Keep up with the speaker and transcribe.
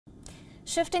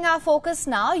Shifting our focus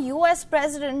now, US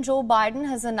President Joe Biden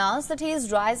has announced that he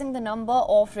is raising the number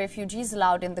of refugees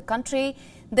allowed in the country.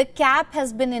 The cap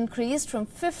has been increased from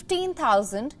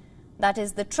 15,000, that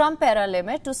is the Trump-era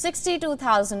limit, to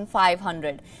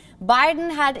 62,500.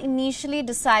 Biden had initially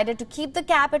decided to keep the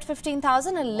cap at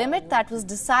 15,000, a limit that was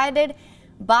decided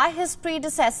by his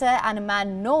predecessor and a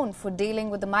man known for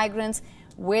dealing with the migrants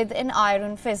with an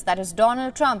iron fist, that is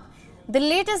Donald Trump. The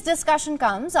latest discussion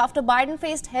comes after Biden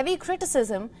faced heavy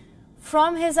criticism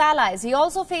from his allies. He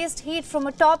also faced heat from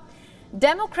a top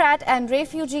Democrat and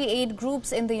refugee aid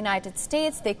groups in the United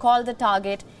States. They called the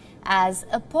target as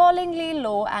appallingly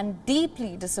low and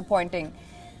deeply disappointing.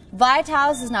 White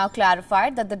House has now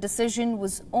clarified that the decision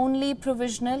was only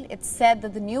provisional. It said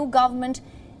that the new government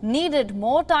needed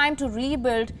more time to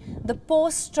rebuild the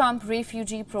post-Trump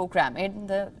refugee program. In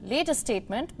the latest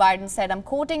statement, Biden said, I'm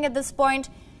quoting at this point,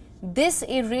 "This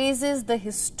erases the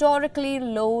historically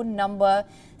low number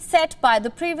set by the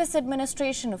previous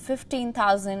administration of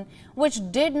 15,000,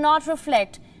 which did not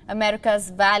reflect America's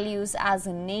values as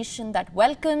a nation that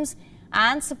welcomes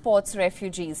and supports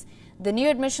refugees." The new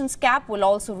admissions cap will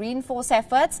also reinforce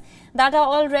efforts that are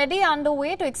already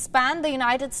underway to expand the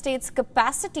United States'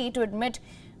 capacity to admit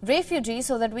refugees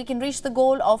so that we can reach the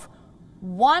goal of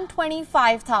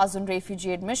 125,000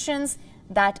 refugee admissions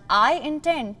that I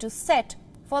intend to set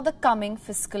for the coming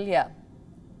fiscal year.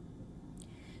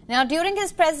 Now, during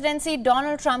his presidency,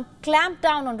 Donald Trump clamped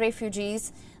down on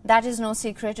refugees. That is no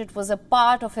secret. It was a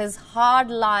part of his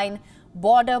hard-line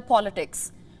border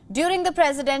politics. During the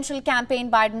presidential campaign,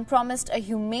 Biden promised a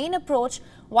humane approach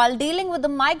while dealing with the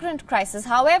migrant crisis.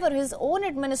 However, his own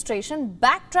administration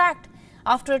backtracked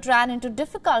after it ran into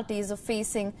difficulties of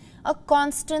facing a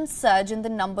constant surge in the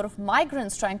number of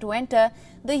migrants trying to enter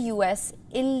the U.S.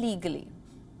 illegally.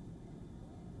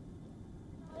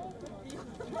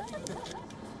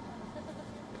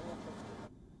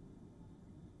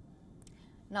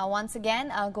 Now, once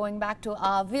again, going back to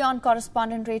our WION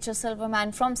correspondent, Rachel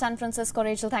Silverman from San Francisco.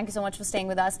 Rachel, thank you so much for staying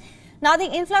with us. Now,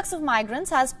 the influx of migrants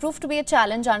has proved to be a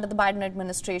challenge under the Biden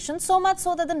administration, so much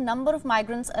so that the number of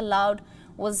migrants allowed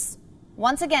was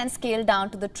once again scaled down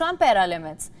to the Trump-era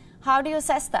limits. How do you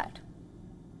assess that?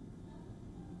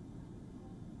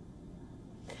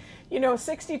 You know,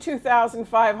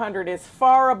 62,500 is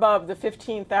far above the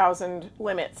 15,000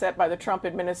 limit set by the Trump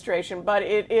administration, but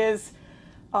it is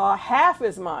half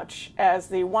as much as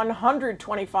the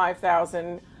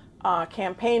 125,000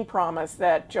 campaign promise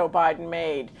that Joe Biden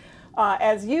made.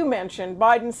 As you mentioned,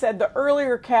 Biden said the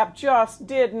earlier cap just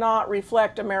did not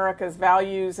reflect America's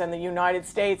values, and the United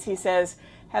States, he says,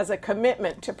 has a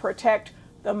commitment to protect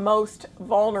the most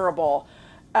vulnerable.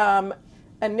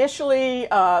 Initially,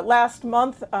 last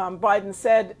month, Biden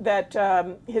said that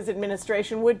his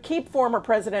administration would keep former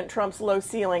President Trump's low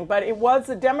ceiling, but it was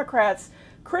the Democrats'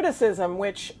 criticism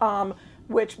which brought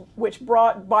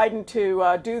Biden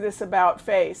to do this about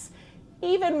face.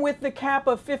 Even with the cap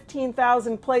of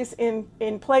 15,000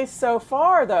 in place so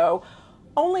far, though,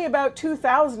 only about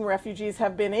 2,000 refugees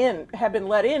have been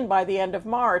let in by the end of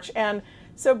March, and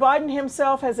so Biden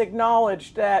himself has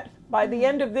acknowledged that by the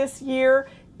end of this year,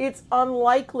 it's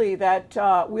unlikely that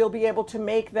we'll be able to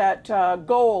make that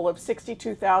goal of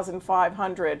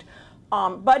 62,500.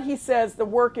 But he says the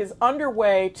work is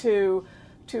underway to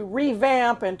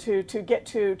revamp and to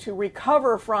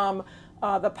recover from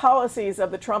the policies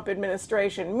of the Trump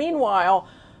administration. Meanwhile,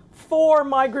 4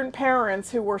 migrant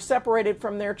parents who were separated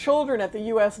from their children at the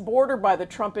U.S. border by the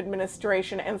Trump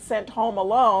administration and sent home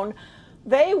alone,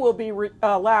 they will be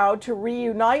allowed to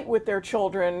reunite with their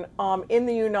children in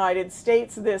the United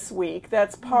States this week.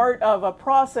 That's part of a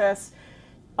process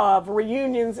of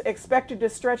reunions expected to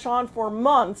stretch on for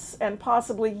months and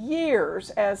possibly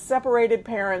years as separated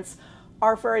parents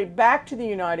are ferried back to the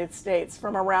United States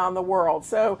from around the world.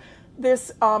 So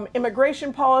this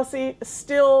immigration policy is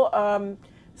still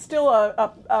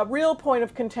a real point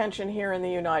of contention here in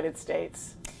the United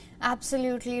States.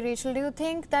 Absolutely, Rachel. Do you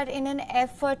think that in an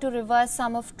effort to reverse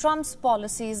some of Trump's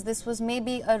policies, this was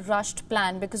maybe a rushed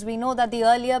plan? Because we know that the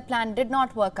earlier plan did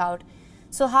not work out.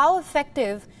 So how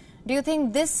effective do you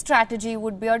think this strategy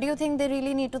would be? Or do you think they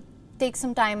really need to take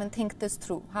some time and think this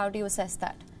through? How do you assess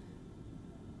that?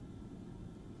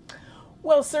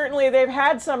 Well, certainly they've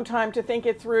had some time to think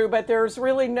it through, but there's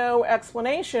really no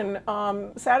explanation,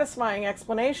 satisfying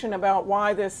explanation about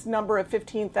why this number of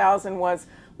 15,000 was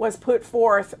put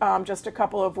forth just a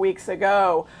couple of weeks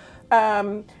ago.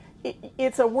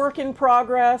 It's a work in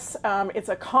progress. It's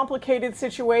a complicated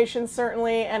situation,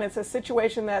 certainly, and it's a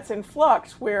situation that's in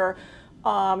flux where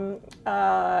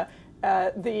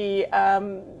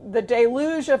the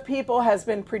deluge of people has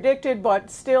been predicted, but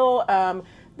still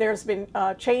there's been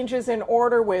changes in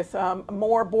order with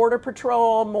more border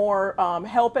patrol, more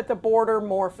help at the border,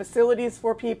 more facilities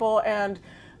for people, and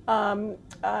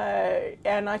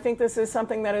I think this is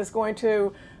something that is going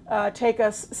to take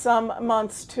us some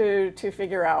months to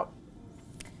figure out.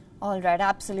 All right,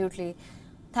 absolutely.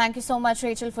 Thank you so much,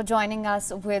 Rachel, for joining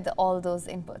us with all those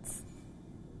inputs.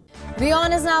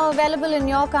 WION is now available in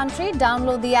your country.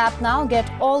 Download the app now. Get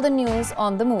all the news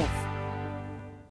on the move.